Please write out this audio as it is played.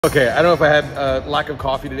Okay, I don't know if I had a lack of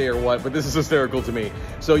coffee today or what, but this is hysterical to me.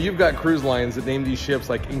 So you've got cruise lines that name these ships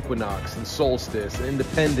like Equinox and Solstice and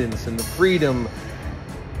Independence and the Freedom,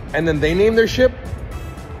 and then they name their ship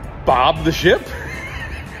Bob the Ship?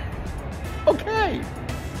 Okay.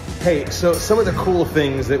 Hey, so some of the cool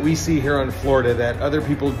things that we see here on Florida that other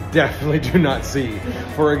people definitely do not see.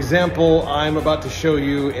 For example, I'm about to show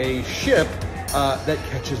you a ship that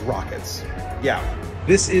catches rockets. Yeah.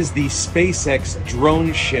 This is the SpaceX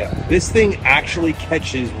drone ship. This thing actually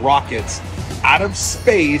catches rockets out of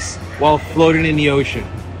space while floating in the ocean.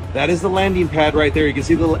 That is the landing pad right there. You can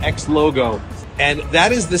see the little X logo. And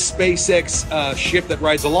that is the SpaceX ship that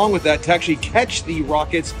rides along with that to actually catch the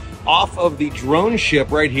rockets off of the drone ship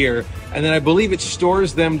right here. And then I believe it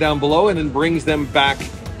stores them down below and then brings them back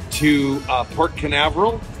to Port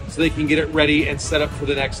Canaveral so they can get it ready and set up for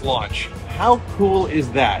the next launch. How cool is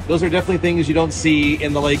that? Those are definitely things you don't see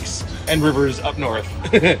in the lakes and rivers up north.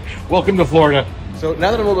 Welcome to Florida. So now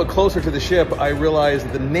that I'm a little bit closer to the ship, I realize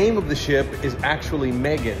that the name of the ship is actually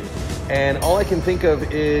Megan. And all I can think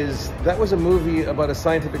of is that was a movie about a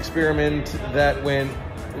scientific experiment that went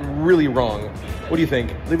really wrong. What do you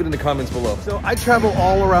think? Leave it in the comments below. So I travel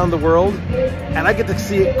all around the world and I get to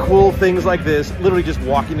see cool things like this, literally just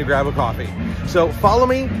walking to grab a coffee. So follow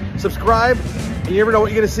me, subscribe, and you never know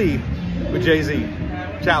what you're gonna see with Jay-Z.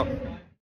 Ciao.